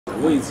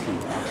Where is he?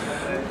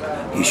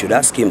 You should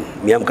ask him.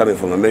 Me, I'm coming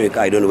from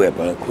America. I don't know where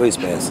is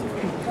Pius.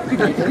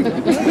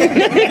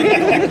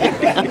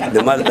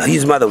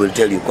 His mother will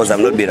tell you because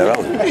I've not been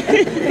around.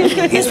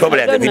 He's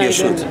probably at the video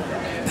shoot.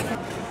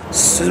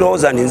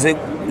 Slows and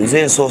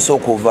nze so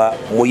kuva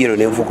mu yero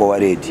n'enfuko wa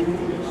Eddy.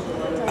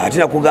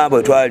 Atina kugamba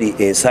etwali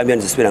ensamya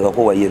nzisipira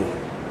ngako wa yero.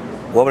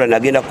 Wabula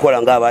nagenda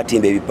kukola nga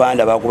abatimba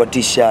ebipanda bakuba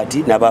t-shirt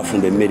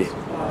n'abafumba emmere.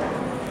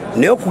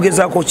 Naye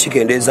okugezaako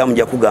kikendeeza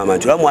mujja kugamba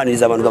nti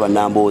olamwaniriza abantu nga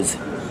bannamboozi.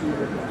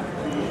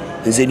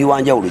 Nze ndi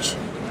wanjawulo ki?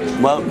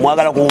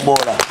 Mwagala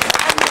kumboola.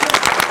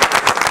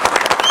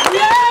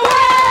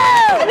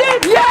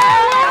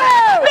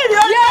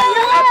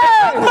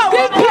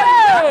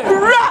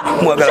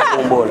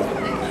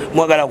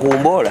 Mwagala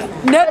kumboola.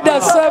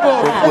 Nedda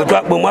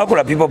sebo. Bwe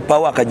mwakola people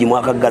power akaji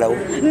mwakaggalawo.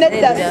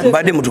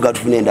 Mbadde mutuga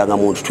tufune endanga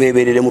muntu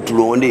twebereremu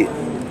tulonde.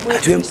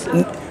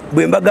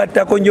 Bwe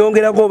mbagattako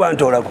nyongerako oba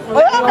ntoolako.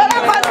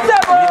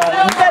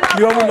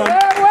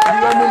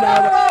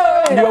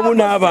 Ndi wamu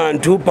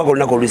n'abantu paka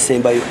olunaku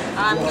olusembayo.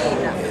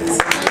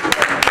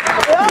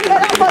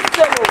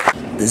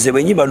 Nze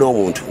bwe nyimba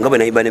n'omuntu nga bwe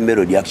nayimba ne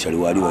melody actually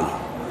wali wano.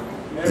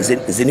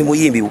 Nze ni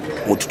muyimbi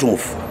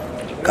mututumufu.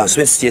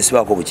 Kanswe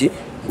sikyesibaako buki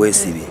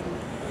bwesibye.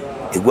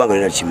 Eggwanga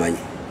lina kimanyi.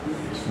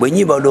 Bwe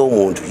nyimba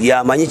n'omuntu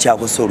yamanyi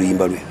kyakosa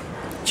oluyimba lwe.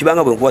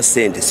 Kibanga bwe nkuwa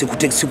ssente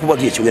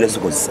sikubako ekyogenda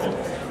zikozesa.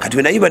 Kati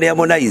bwe nayimba ne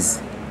Harmonize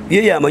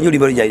ye yamanyi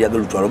oluyimba lwe gyali yagala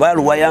lutwalo. Oba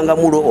luwayanga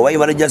mulo oba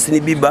yimba ne Justin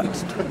Bieber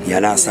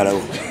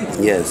yanaasalawo.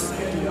 Yes.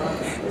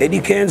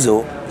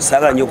 EddyKenzo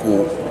saagala nnyo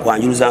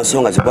kwanjuluza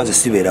nsonga zikwanze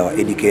sibeerawa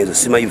EddyKenzo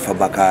simanyi bufa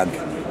bakage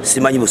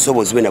simanyi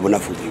busobozi bwe na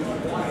bunafu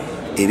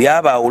bwe.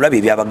 Ebyabawula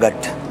bye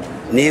byabagatta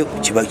naye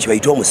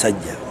kibayita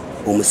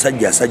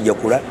omusajja asajja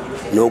kula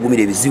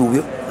n'ogumira ebizibu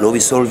byo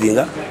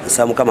n'obisolvinga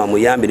nsaba Mukama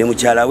amuyambe ne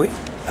mukyala we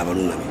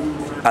abalungamye.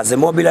 As a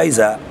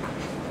mobilizer,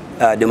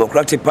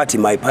 Democratic Party,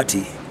 my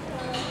party,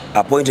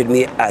 appointed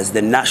me as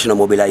the national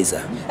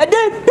mobilizer.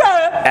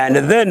 And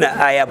then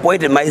I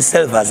appointed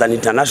myself as an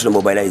international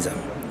mobilizer.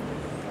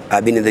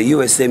 I've been in the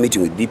USA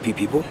meeting with DP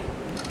people,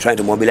 trying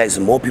to mobilize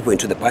more people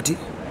into the party.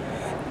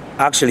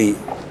 Actually,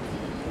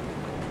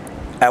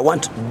 I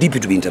want DP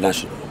to be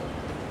international,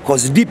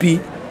 because DP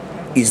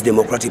is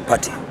Democratic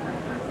Party,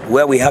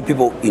 where we have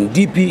people in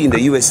DP in the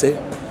USA,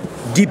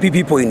 DP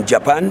people in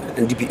Japan,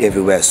 and DP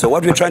everywhere. So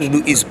what we're trying to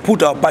do is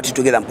put our party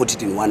together and put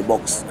it in one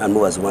box and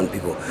move as one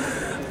people.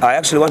 I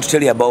actually want to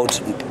tell you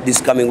about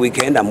this coming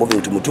weekend. I'm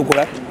moving to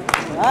NAMAKULA,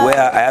 where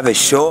I have a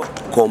show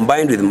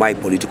combined with my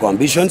political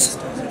ambitions.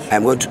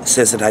 I'm going to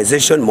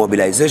sensitization,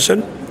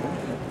 mobilization.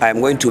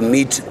 I'm going to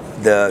meet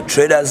the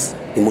traders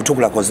in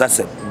Mutukula because that's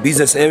a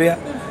business area.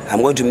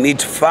 I'm going to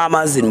meet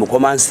farmers in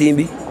Mukoma and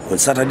Simbi on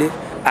Saturday.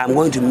 I'm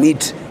going to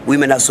meet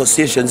women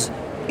associations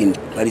in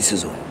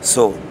Parisizo.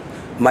 So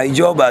my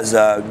job as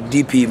a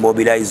DP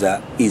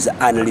mobilizer is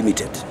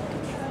unlimited.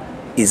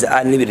 Is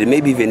unlimited.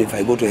 Maybe even if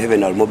I go to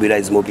heaven, I'll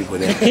mobilize more people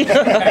there.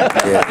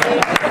 Yeah.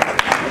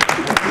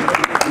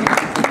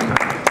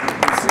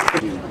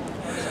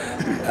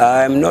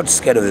 I'm not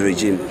scared of the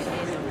regime.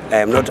 I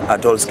am not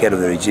at all scared of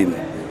the regime.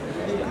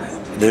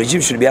 The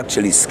regime should be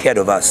actually scared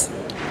of us.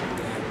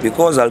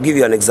 Because I'll give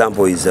you an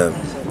example is,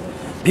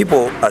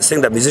 people are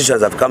saying that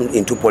musicians have come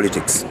into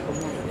politics.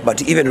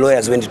 But even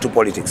lawyers went into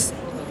politics.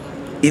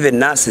 Even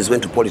nurses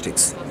went to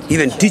politics.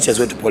 Even teachers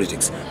went to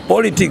politics.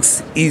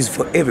 Politics is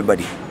for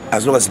everybody,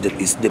 as long as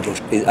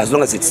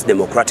it's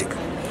democratic.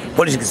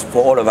 Politics is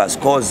for all of us,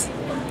 because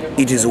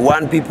it is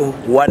one people,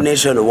 one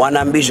nation, one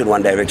ambition,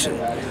 one direction.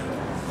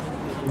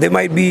 There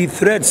might be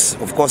threats,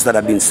 of course, that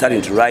have been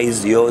starting to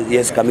rise.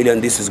 Yes,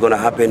 Chameleon, this is going to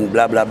happen,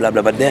 blah, blah, blah,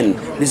 blah. But then,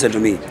 listen to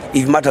me.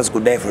 If matters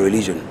could die for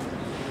religion,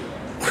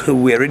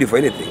 we are ready for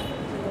anything.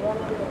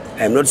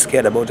 I am not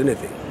scared about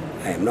anything.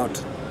 I am not.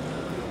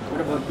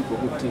 What about people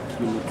who take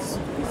you not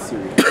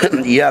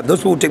serious? Yeah, those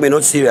people who take me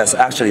not serious,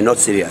 actually not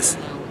serious.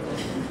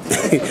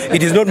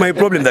 It is not my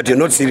problem that you're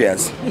not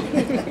serious.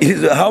 It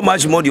is how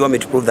much more do you want me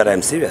to prove that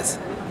I'm serious?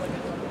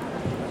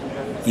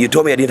 You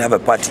told me I didn't have a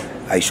party.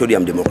 I showed you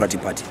I'm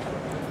Democratic Party.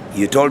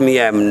 You told me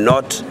I'm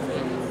not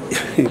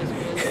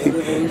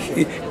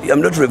I'm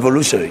not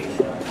revolutionary,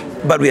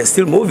 but we are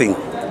still moving.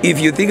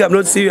 If you think I'm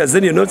not serious,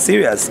 then you're not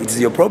serious. It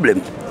is your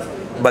problem.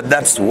 But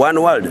that's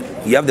one world.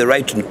 You have the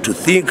right to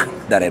think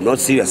that I'm not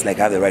serious, like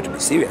I have the right to be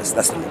serious.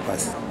 That's not the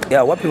past.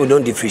 Yeah, what people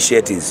don't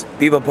differentiate is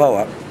people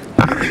power.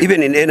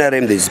 Even in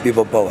NRM, there's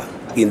people power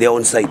in their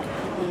own side,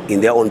 in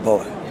their own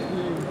power.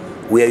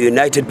 We are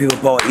united people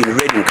power in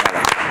red in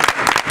color.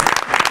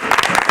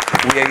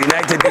 We are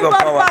united people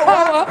power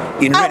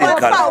in red in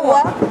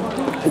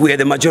color. We are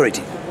the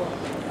majority.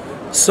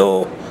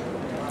 So,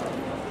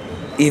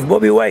 if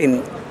Bobby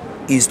Wine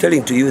is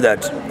telling to you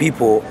that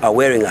people are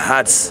wearing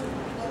hats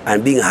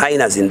and being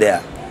hyenas in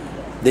there,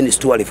 then it's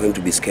too early for him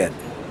to be scared.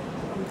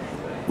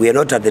 We are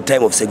not at the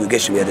time of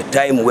segregation. We are at the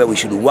time where we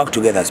should work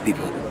together as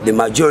people. The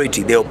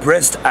majority, the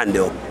oppressed and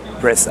the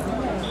oppressor.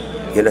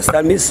 You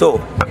understand me? So,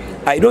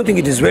 I don't think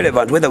it is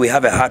relevant whether we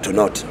have a heart or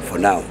not for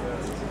now.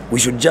 We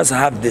should just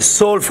have the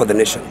soul for the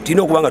nation.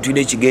 Tino kubanga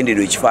tuide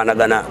chigendero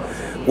ekifaanagana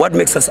What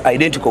makes us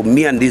identical,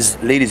 me and these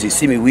ladies you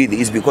see me with,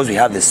 is because we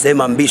have the same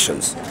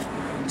ambitions,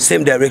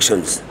 same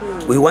directions.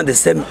 We want the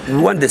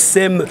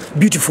same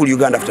beautiful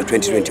Uganda after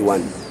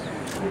 2021.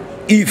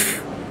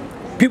 If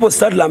people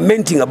start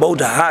lamenting about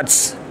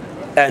hearts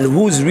and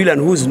who's real and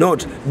who's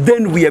not,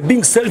 then we are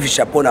being selfish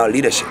upon our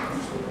leadership.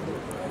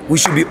 We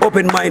should be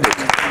open-minded.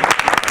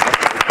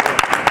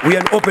 We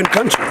are an open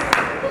country.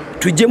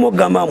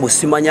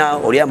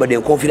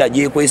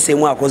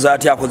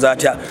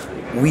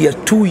 We are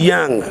too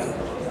young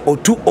or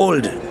too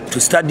old to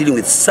start dealing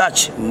with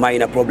such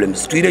minor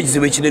problems.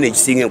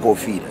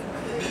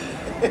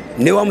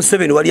 Newa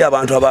Museveni wali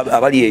abantu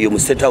abali eyo mu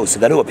State House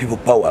galiwa people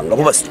power nga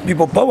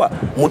people power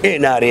mu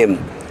NRM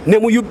ne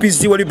mu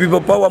UPC wali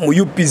people power mu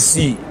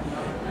UPC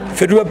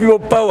federal people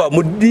power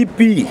mu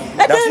DP.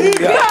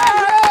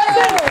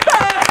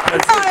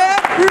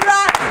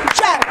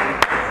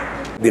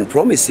 Been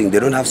promising, they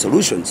don't have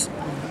solutions.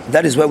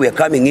 That is why we are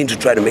coming in to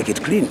try to make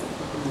it clean.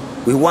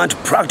 We want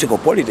practical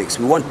politics.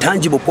 We want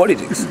tangible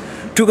politics.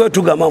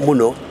 Tugama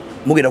muno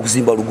mugenda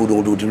kuzimba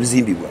luguudo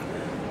luzimbibwa.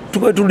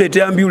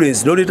 Tulete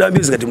ambulance, no let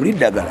ambulance kati mulid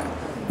dagala.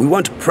 We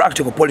want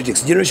practical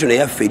politics. Generation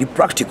yaffe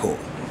practical.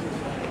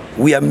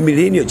 We are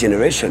millennial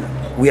generation.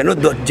 We are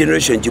not that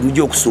generation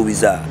jimujo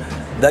kusubiza.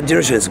 That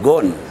generation is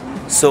gone.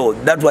 So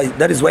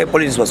that is why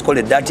politics was called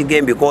a dirty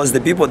game, because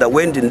the people that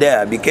went in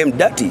there became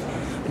dirty.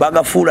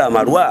 Bagafula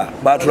amalwa,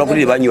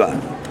 batulakulire banywa.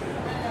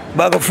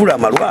 Bagafula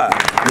amalwa,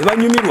 ne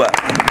banyumirwa.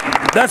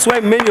 That's why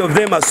many of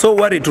them are so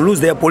worried to lose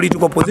their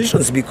political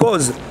positions,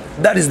 because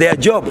that is their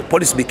job.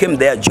 Police became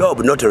their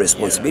job, not a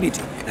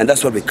responsibility. And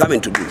that's what we're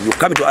coming to do. We're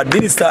coming to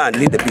administer and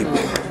lead the people.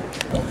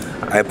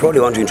 I probably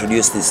want to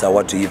introduce this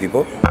award to you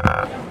people,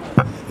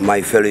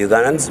 my fellow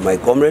Ugandans, my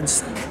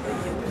comrades.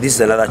 This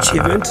is another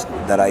achievement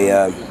that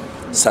I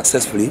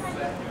successfully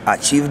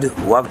achieved,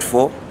 worked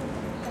for,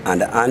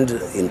 and earned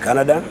in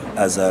Canada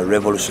as a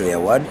revolutionary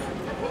award.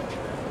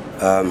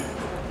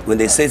 When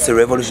they say it's a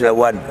revolutionary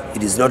award,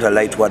 it is not a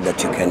light word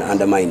that you can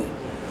undermine.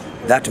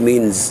 That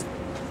means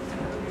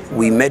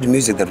we made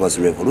music that was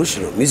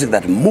revolutionary, music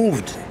that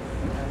moved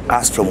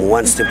us from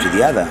one step to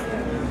the other.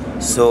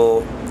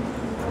 So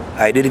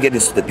I dedicate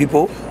this to the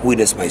people who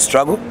witnessed my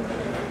struggle,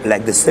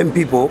 like the same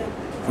people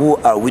who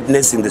are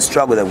witnessing the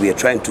struggle that we are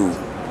trying to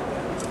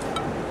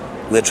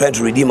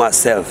redeem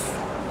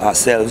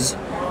ourselves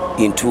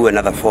into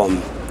another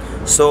form.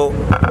 So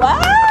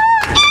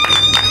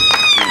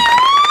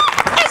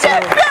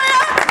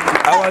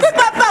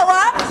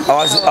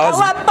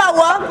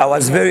I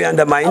was very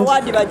undermined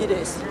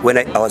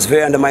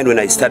when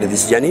I started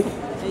this journey.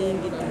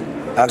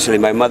 Actually,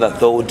 my mother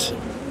thought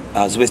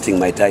I was wasting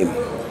my time,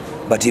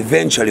 but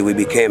eventually we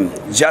became,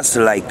 just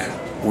like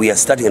we are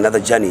starting another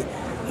journey,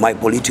 my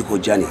political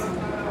journey,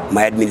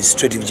 my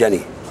administrative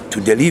journey,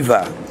 to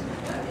deliver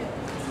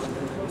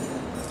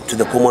to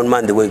the common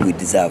man the way we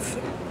deserve.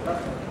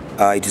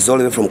 It is all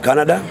the way from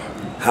Canada,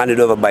 handed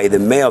over by the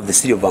mayor of the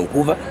city of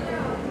Vancouver.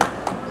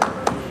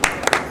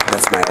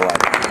 That's my award.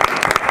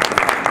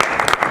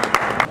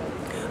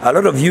 A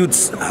lot of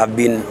youths have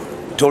been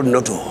told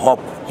not to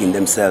hope in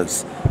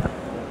themselves.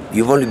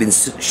 You've only been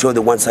shown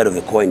the one side of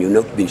the coin. You've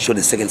not been shown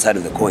the second side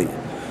of the coin.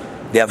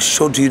 They have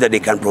shown to you that they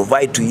can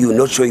provide to you,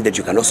 not showing that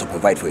you can also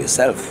provide for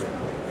yourself.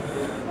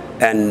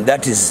 And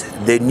that is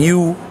the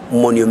new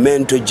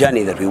monumental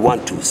journey that we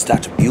want to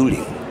start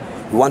building.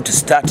 We want to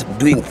start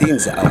doing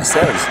things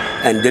ourselves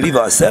and deliver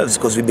ourselves,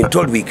 because we've been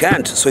told we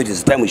can't. So it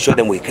is time we show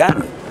them we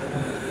can.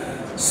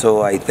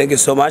 So I thank you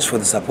so much for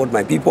the support,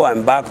 my people.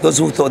 I'm back. Those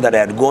who thought that I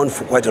had gone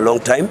for quite a long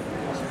time,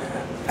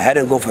 I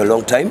hadn't gone for a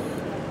long time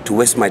to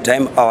waste my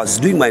time. I was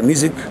doing my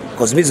music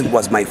because music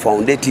was my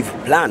foundative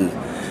plan.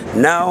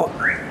 Now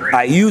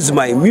I use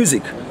my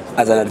music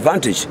as an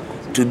advantage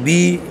to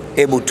be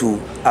able to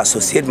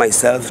associate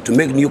myself, to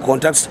make new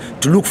contacts,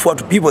 to look forward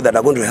to people that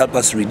are going to help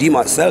us redeem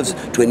ourselves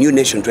to a new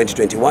nation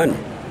 2021.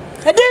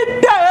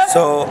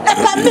 So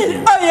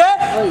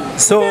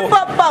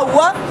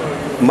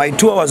my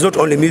tour was not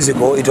only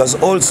musical, it was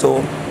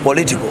also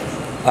political.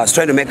 I was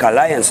trying to make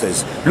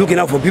alliances, looking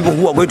out for people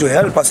who are going to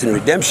help us in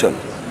redemption.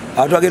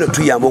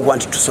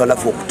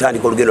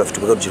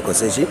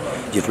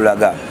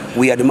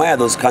 We admire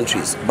those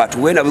countries, but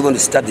when are we going to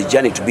start the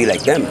journey to be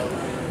like them?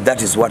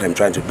 That is what I'm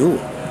trying to do.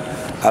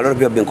 A lot of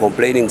people have been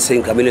complaining,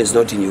 saying Chameleon is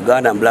not in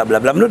Uganda and blah, blah,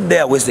 blah. I'm not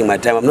there wasting my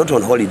time. I'm not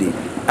on holiday.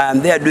 I'm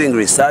there doing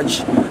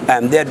research.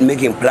 I'm there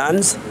making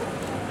plans.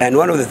 And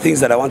one of the things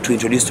that I want to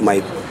introduce to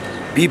my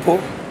people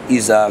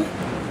is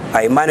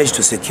I managed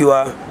to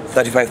secure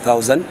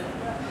 35,000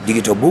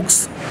 digital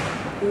books.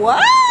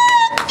 What?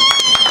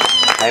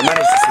 I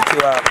managed to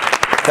secure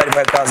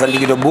 35,000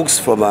 digital books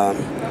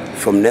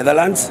from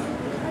Netherlands,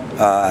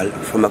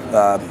 from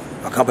a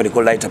company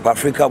called Light Up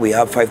Africa. We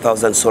have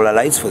 5,000 solar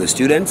lights for the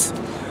students.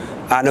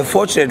 And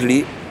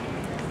unfortunately,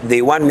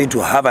 they want me to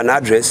have an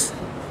address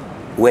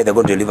where they're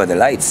going to deliver the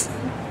lights.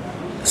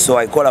 So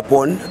I call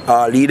upon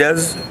our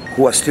leaders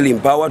who are still in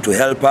power to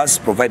help us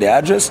provide the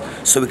address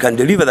so we can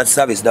deliver that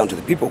service down to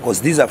the people, because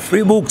these are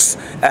free books.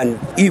 And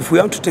if we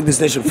want to take this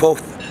nation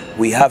forth,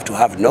 we have to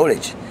have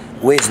knowledge.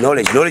 Where is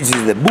knowledge? Knowledge is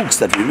in the books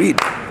that we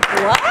read.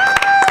 Wow.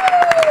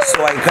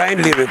 So I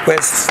kindly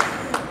request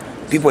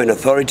people in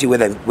authority,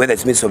 whether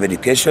it's Minister of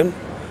Education,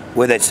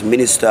 whether it's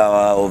Minister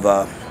of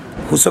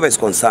whosoever is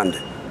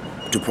concerned,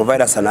 to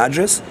provide us an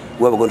address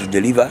where we're going to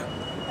deliver,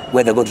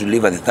 where they're going to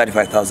deliver the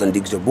 35,000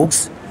 digital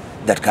books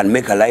that can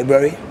make a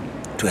library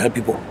to help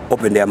people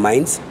open their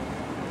minds,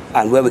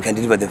 and where we can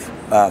deliver the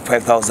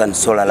 5,000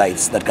 solar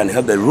lights that can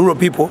help the rural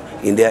people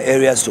in their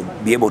areas to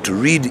be able to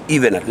read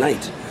even at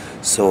night.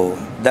 So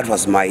that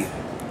was my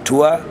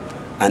tour,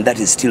 and that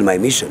is still my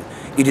mission.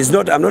 It is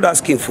not, I'm not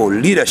asking for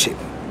leadership.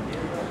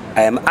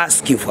 I am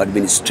asking for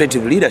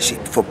administrative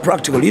leadership, for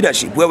practical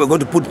leadership, where we're going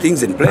to put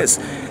things in place.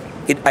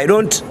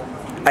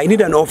 I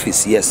need an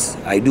office, yes,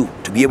 I do,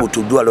 to be able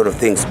to do a lot of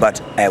things, but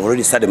I have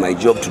already started my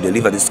job to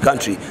deliver this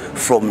country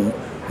from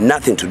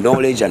nothing to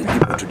knowledge and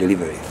people to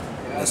delivery.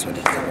 That's what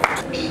it's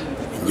about.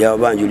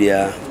 Njaba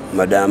Julia,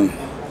 Madam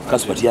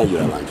Kaspati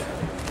Angela Bantu.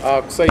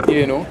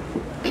 Kusaidia eno,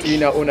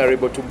 ina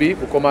honorable to be,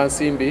 Bukoma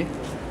Nsimbi,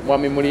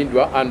 Mwami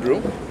Mulindwa,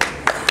 Andrew.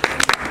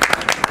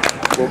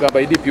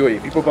 Bogamba EDPOE,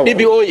 people power.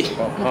 EDPOE,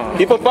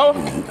 people power?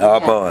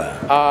 Our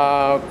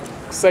power.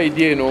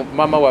 Kusaidia eno,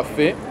 Mama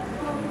Wafe,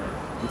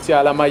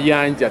 Mchala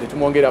Mayanja,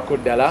 tetumwongerako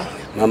ddala.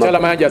 Mchala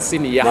Mayanja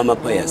senior. Mama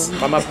Pius.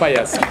 Mama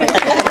Pius.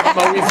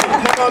 Mama Wizi.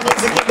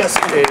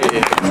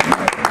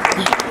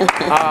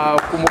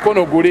 Ku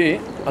mukono guli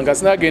anga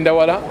sinagenda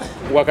wala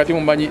wakati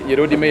mumanyi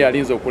Yerodi Meya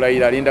alinza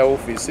okulayira alinda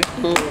office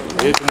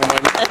yetu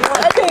mumanyi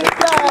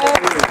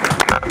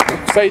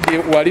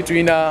side wali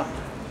tuina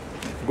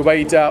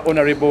gubayita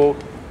honorable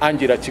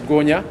Angela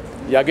Chigonya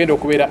yagenda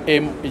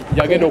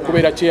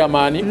okubeera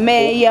chairman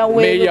Meya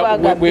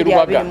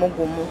Werubaga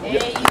mugumu.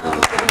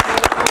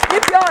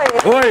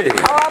 Oi.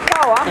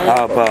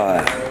 Our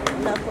power.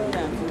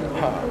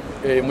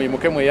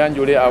 Muyimuke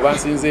mweyanjule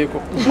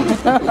abansinzeeko.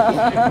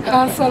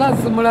 Kansala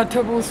Zimula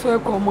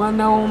Tebusweko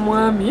omwana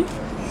w'omwami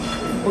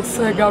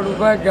Osega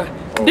Lubaga.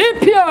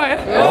 DPOE!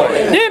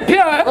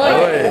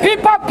 DPOE!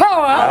 People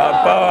power!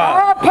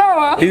 Our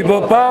power!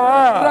 People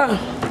power!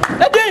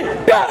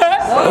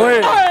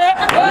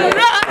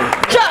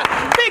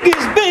 Big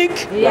is big,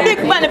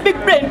 big money,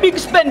 big brain, big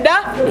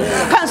spender.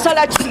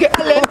 Councillor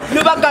Chigale,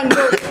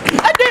 Lubagando.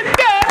 I didn't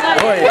care.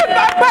 People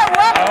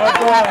power.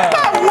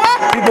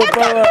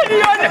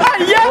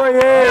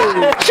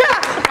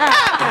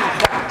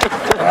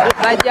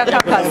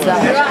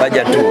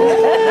 Baja tu.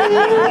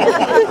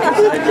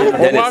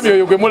 Omwami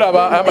oyo gwe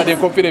mulaba ayambadde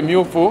enkofiira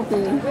emmyufu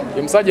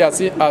ye musajja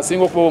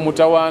asinga okuba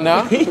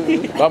omutawaana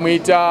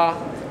bamuyita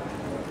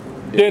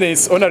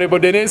Dennis, Honorable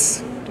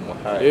Dennis.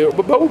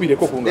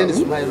 Bawubireko kungalo.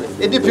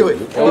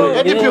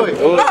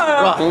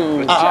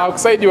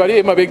 Kusaidi wali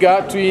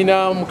emabega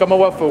tuyina mukama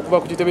waffe okuva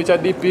ku kitebe kya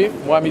DP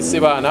Mwami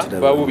Sebaana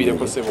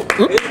bawubireko sebo.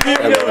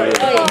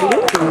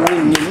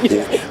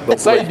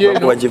 Kusaidi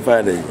eno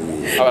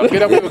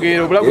abagenda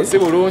kuyogera obulago si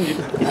bulungi.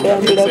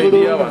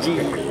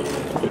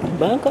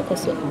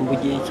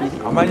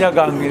 Amanya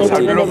gange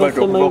nsabira Robert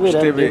okuva ku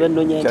kitebe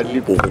kya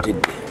DP.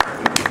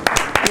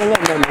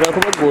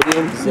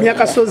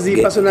 Miaka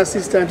Sozi, personal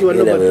assistant wa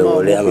Robert Mao,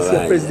 office ya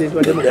president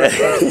wa Democrat.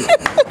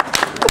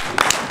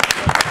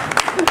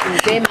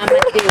 Mama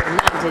Mateo,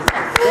 Nanjeza.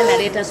 Then I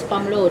later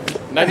spam load.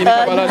 Nani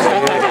nikabalaza.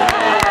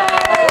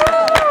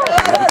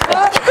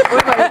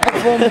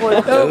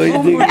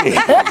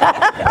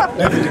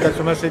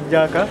 Customer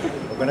Sejaka,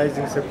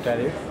 organizing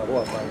secretary, Abu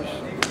Apash.